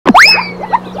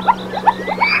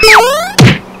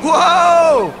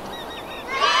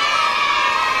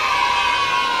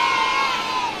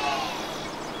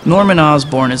Norman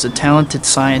Osborn is a talented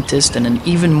scientist and an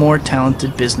even more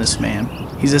talented businessman.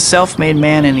 He's a self-made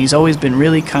man and he's always been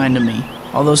really kind to me,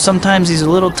 although sometimes he's a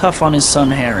little tough on his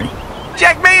son Harry.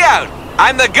 Check me out!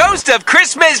 I'm the ghost of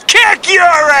Christmas Kick Your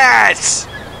Ass!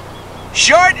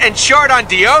 Short and short on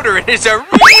deodorant is a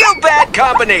real bad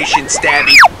combination,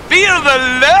 Stabby. Feel the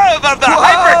love of the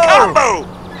hyper combo!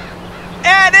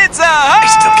 And it's a home I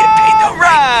still get paid though,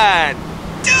 run!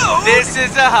 Dude! This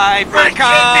is a hyper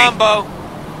combo.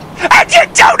 And you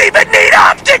don't even need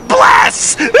optic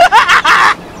blasts!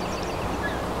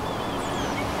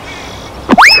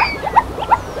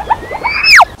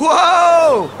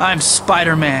 Whoa! I'm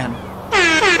Spider-Man.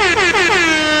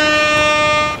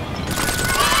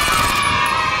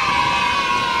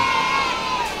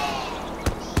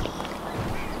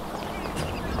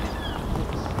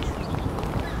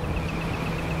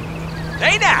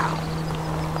 Hey now!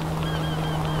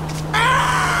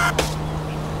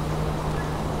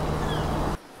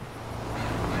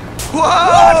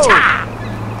 Whoa!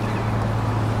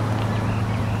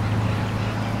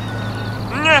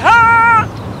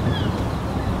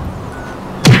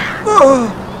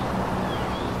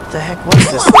 What the heck was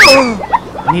this thing?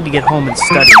 I need to get home and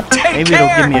study. Maybe it'll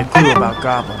give me a clue about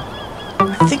Goblin.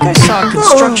 I think I saw a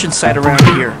construction site around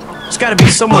here. There's gotta be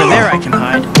somewhere there I can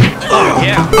hide. Oh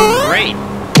yeah, great.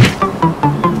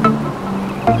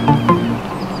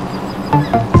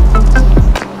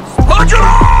 Hold your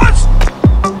horse!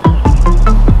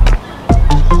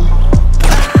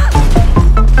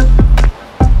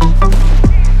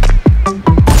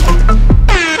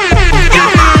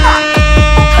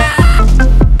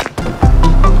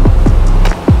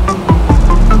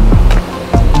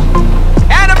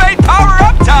 Animate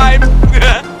power-up time!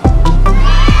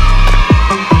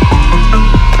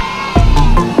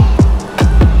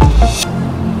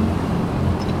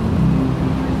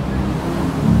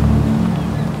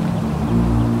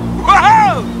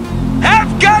 Whoa! Have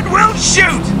gun will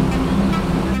shoot!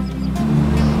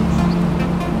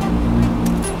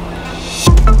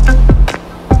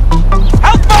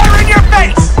 Health bar in your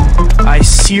face! I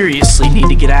seriously need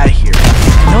to get out of here.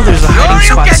 I know there's a hiding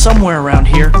spot somewhere around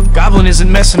here. Goblin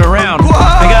isn't messing around.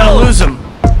 I gotta lose him.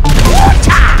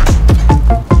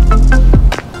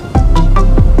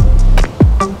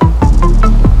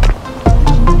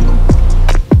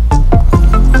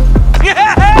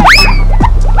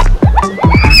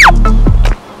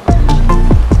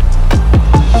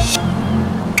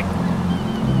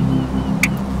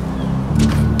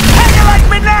 How you like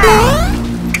me now?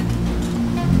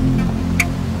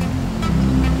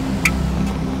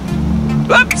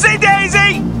 Oopsie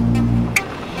daisy!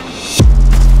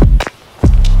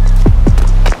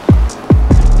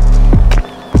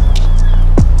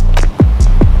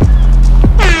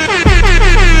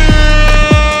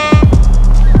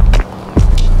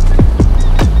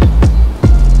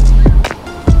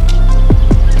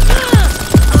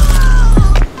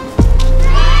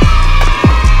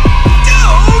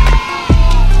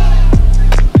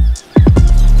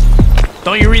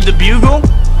 Don't you read the Bugle?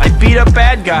 I beat up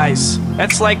bad guys.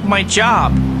 That's like my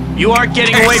job. You aren't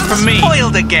getting away from me.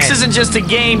 Spoiled again. This isn't just a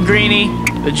game, Greenie.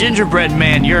 The gingerbread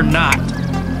man, you're not.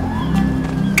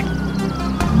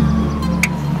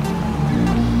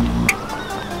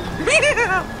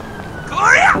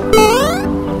 Gloria!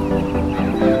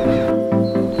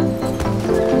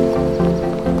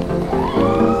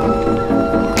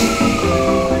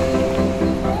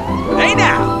 Hey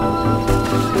now!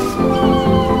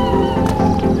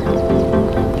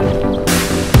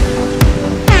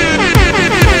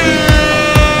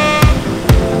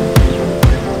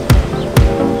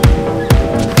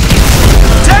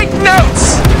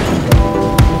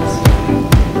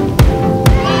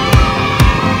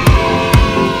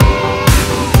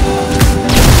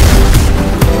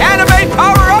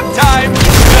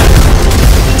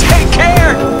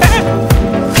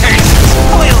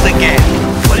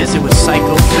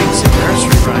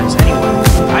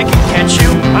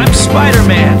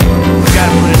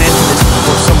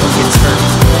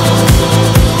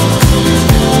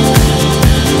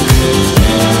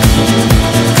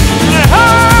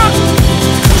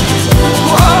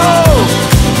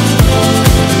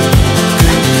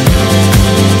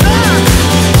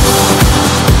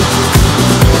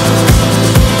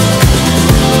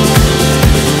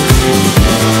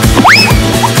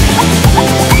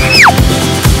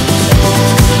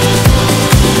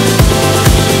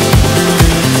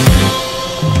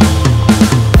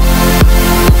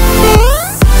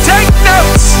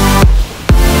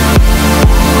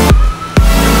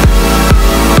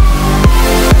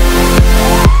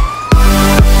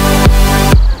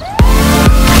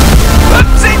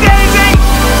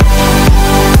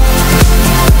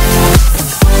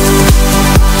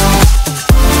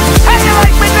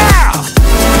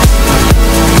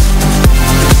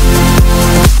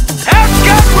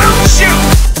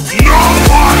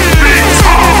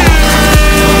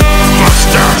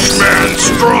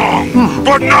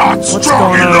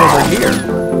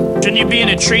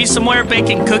 somewhere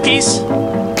baking cookies?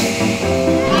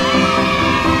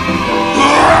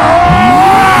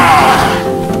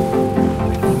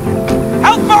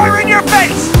 Hellfire in your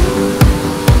face!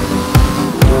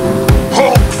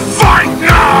 Hulk, fight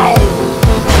now!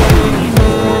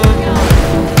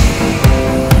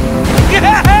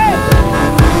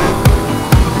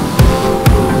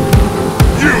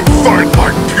 You fight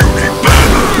like puny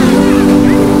banner!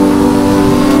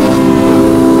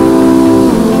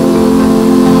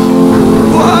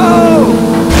 Whoa!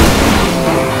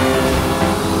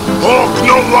 Hulk,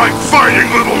 no like fighting,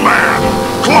 little man!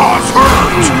 Claws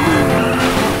hurt!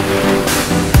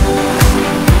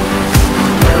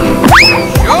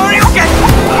 Sure you can!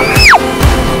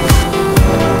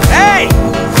 Hey!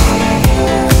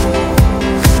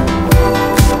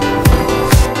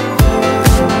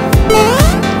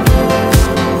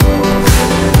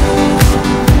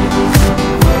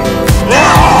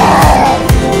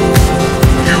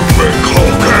 You make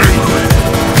Hulk angry!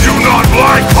 You not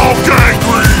like Hulk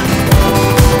angry!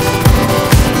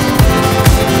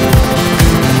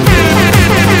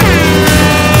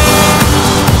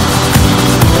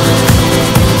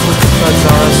 Thugs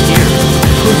are us here.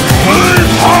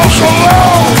 Leave Hulk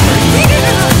alone!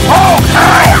 Hulk,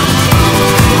 help!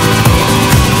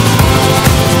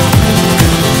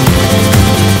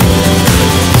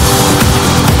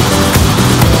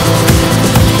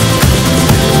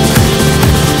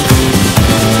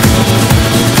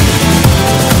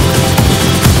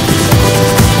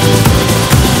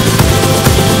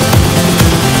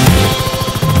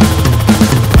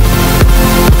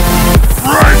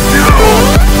 Right, you!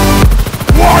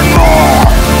 One more!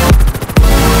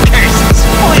 Curses,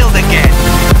 spoiled again!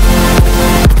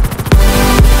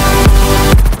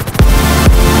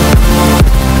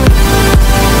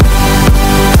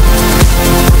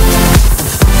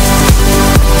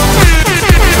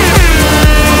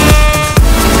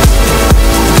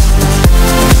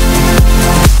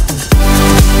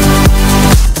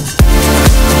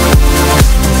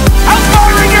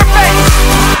 Hellfire in your face!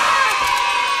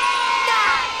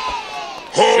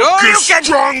 Hulk Sure you is can-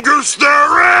 strongest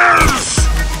there is!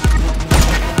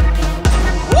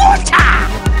 Water!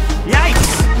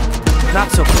 Yikes!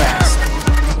 Not so fast.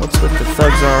 Looks like the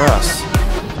thugs are us.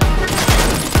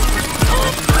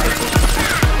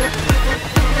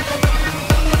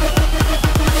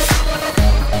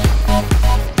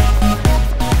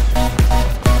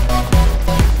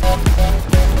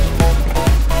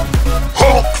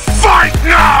 Hulk, fight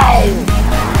now!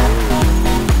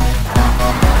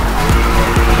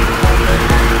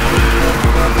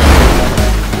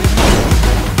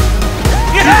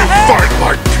 Fight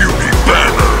like puny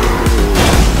banner!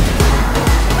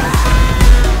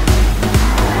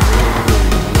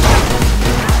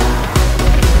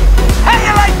 How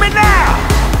you like me now?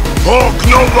 Hulk,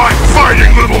 no like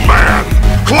fighting, little man!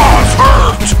 Claws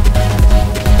hurt!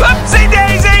 Oopsie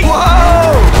daisy!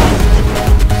 Whoa!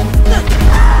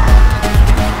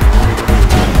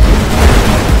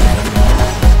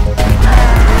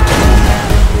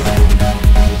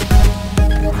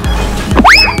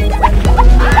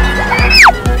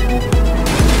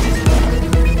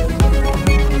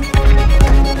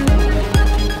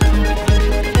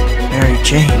 Mary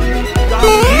Jane.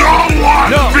 No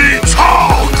one beats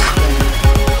Hulk!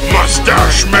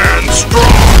 Mustache man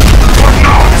strong, but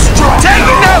not strong Take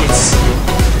enough! notes!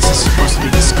 This is supposed to be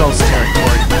the Skull's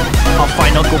territory. I'll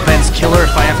find Uncle Ben's killer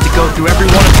if I have to go through every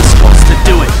one of the Skulls to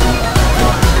do it.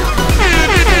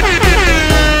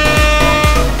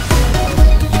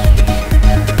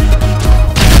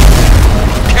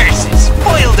 Curses,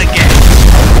 spoiled again!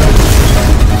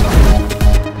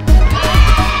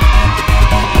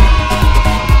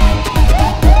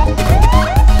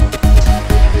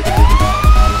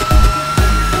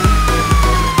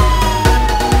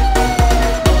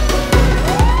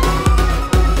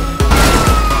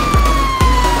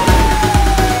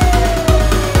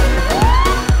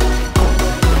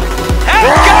 Hey,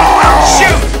 go!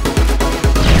 Shoot!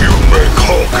 You make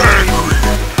Hulk angry!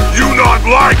 You not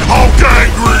like Hulk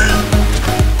angry!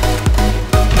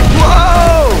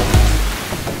 Whoa!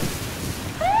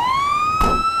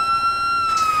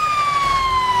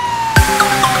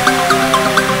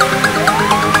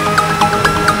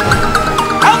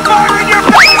 Hellfire in your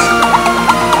face!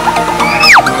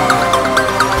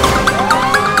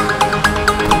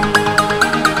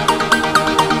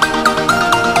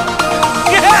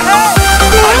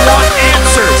 I want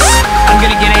answers! I'm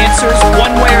gonna get answers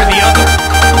one way or the other.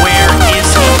 Where is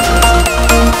he?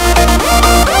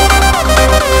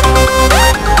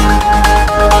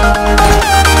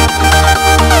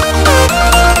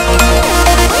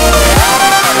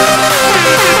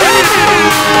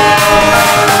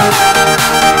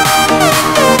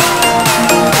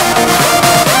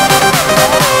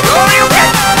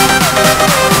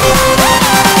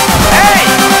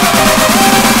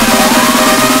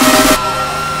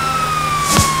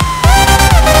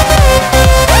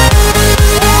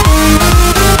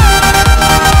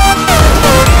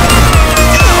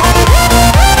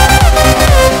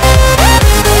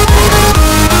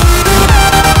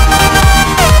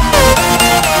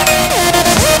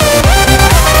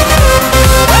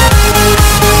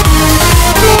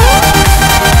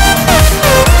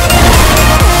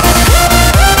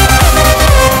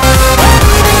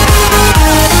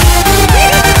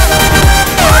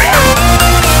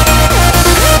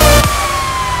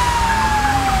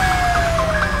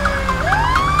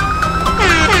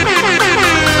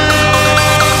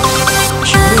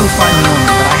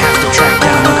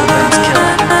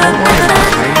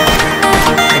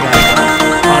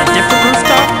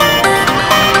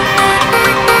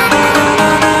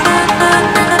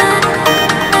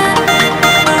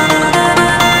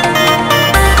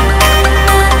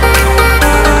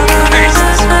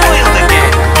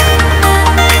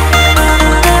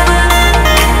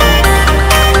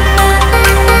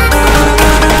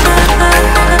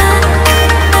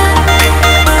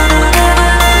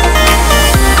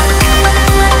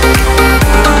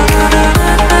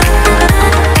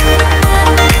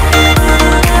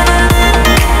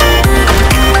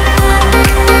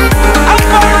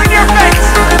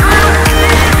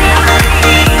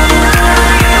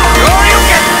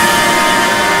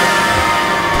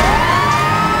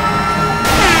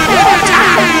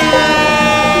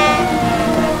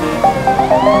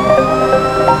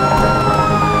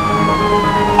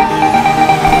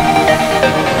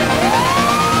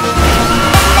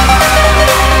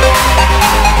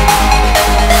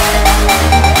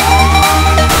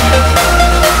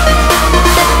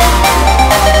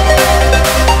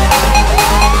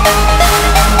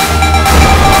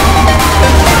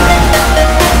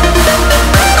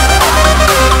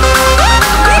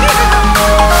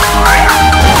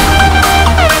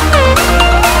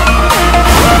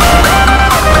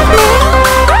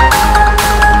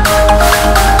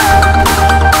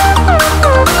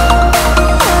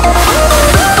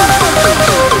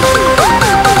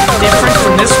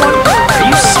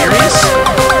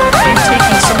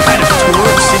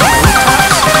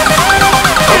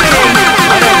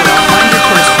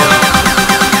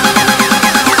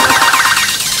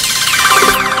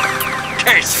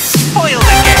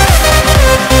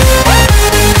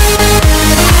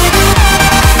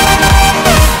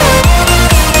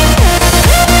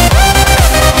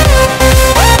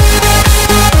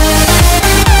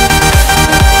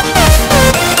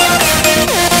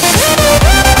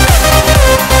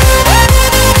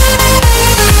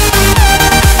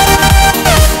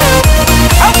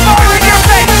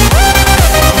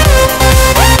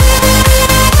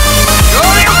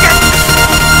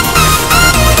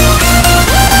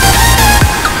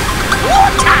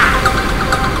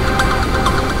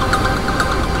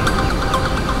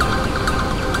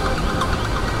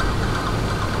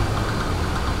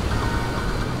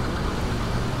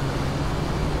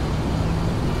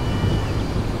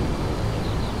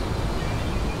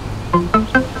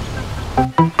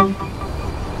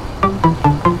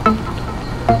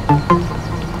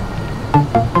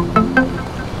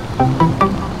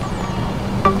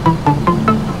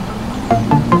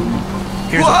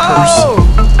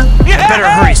 better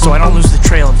hurry so I don't lose the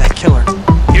trail of that killer.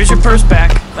 Here's your purse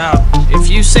back. If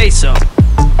you say so.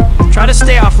 Try to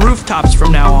stay off rooftops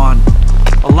from now on.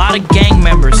 A lot of gang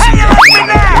members seem to hang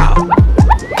out out here.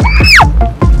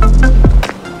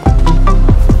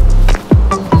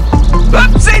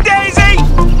 Oopsie daisy!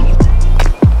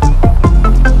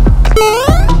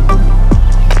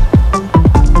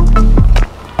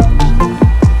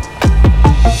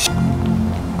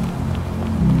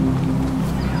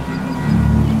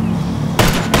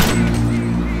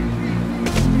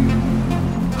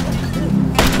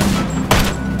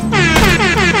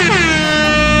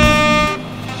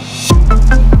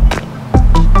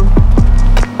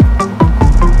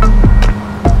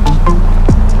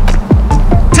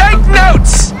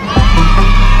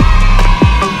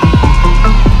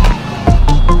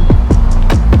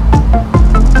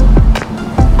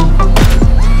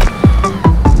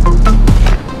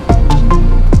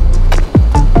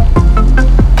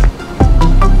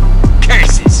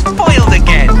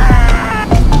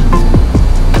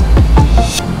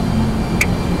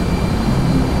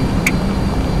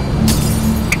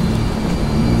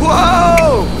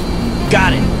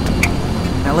 Got it.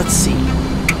 Now let's see.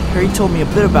 Harry told me a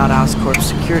bit about Oscorp's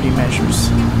security measures.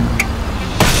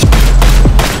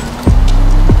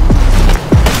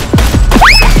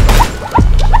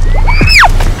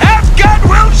 Have gun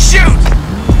will shoot!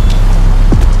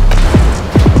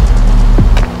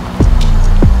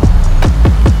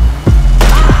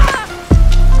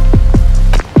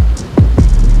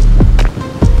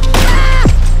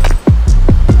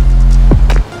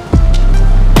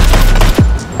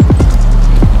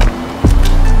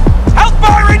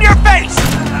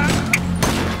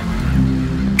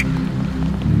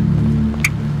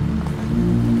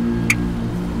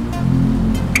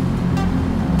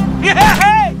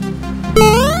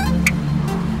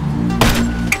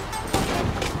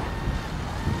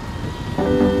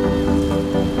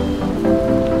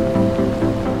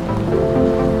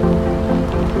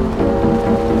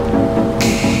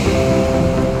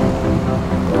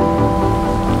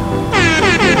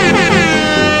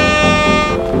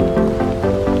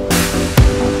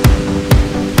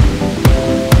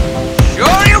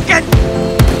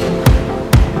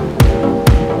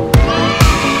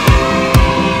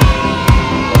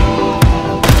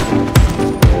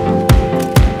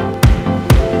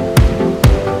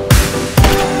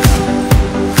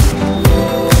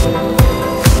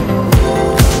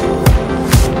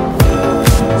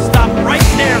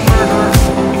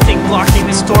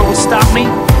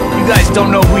 Don't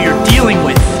know who you're dealing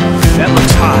with. That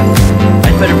looks hot.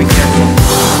 I'd better be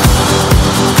careful.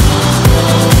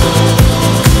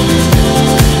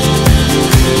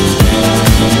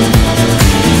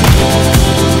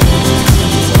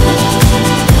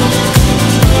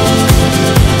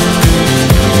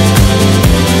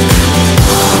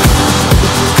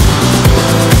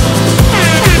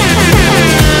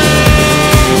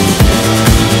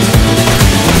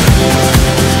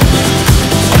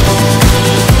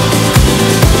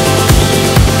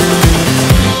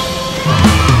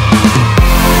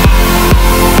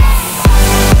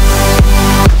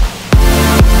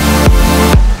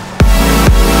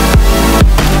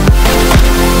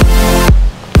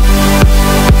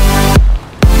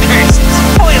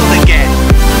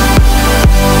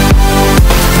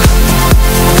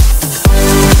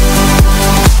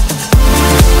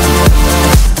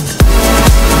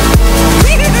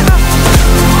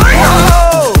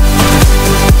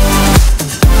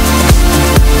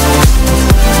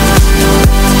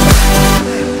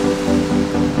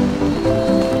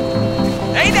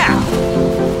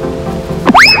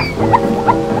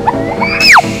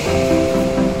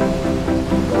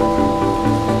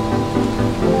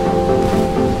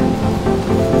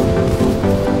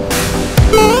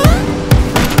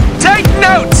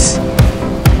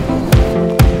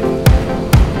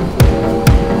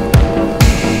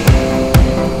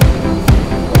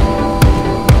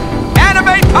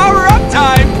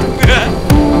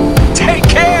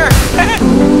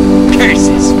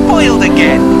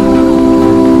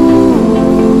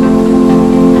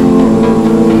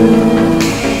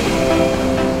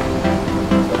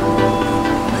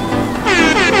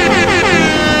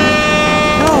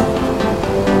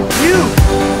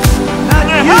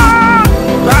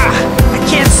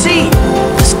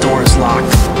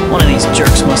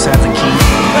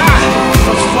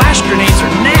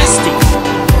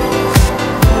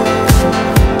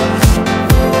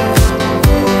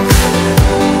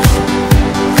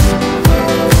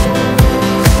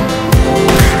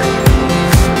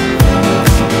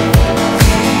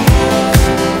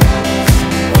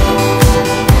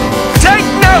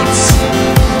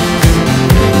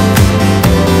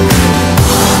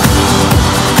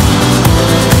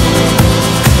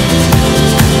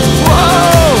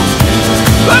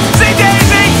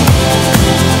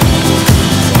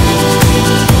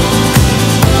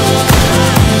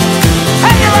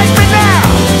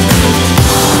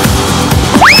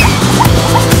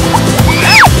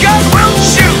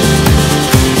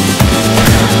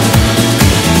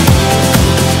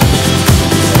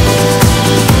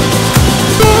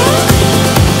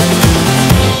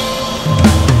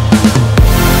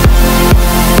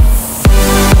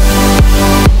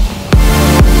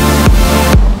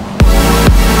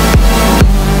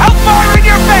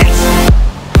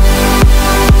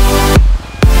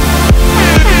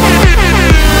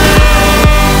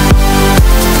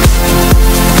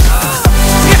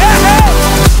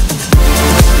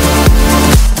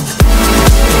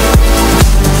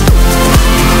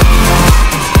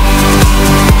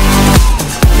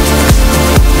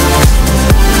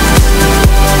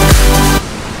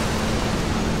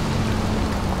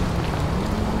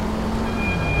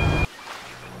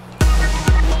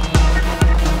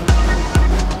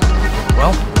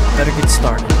 better get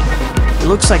started. It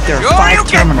looks like there are Sure, 5 you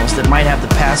can- terminals that might have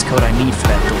the passcode I need for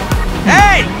that door.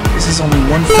 Hey! This is only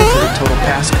 1/5 of the total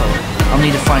passcode. I'll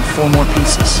need to find 4 more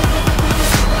pieces.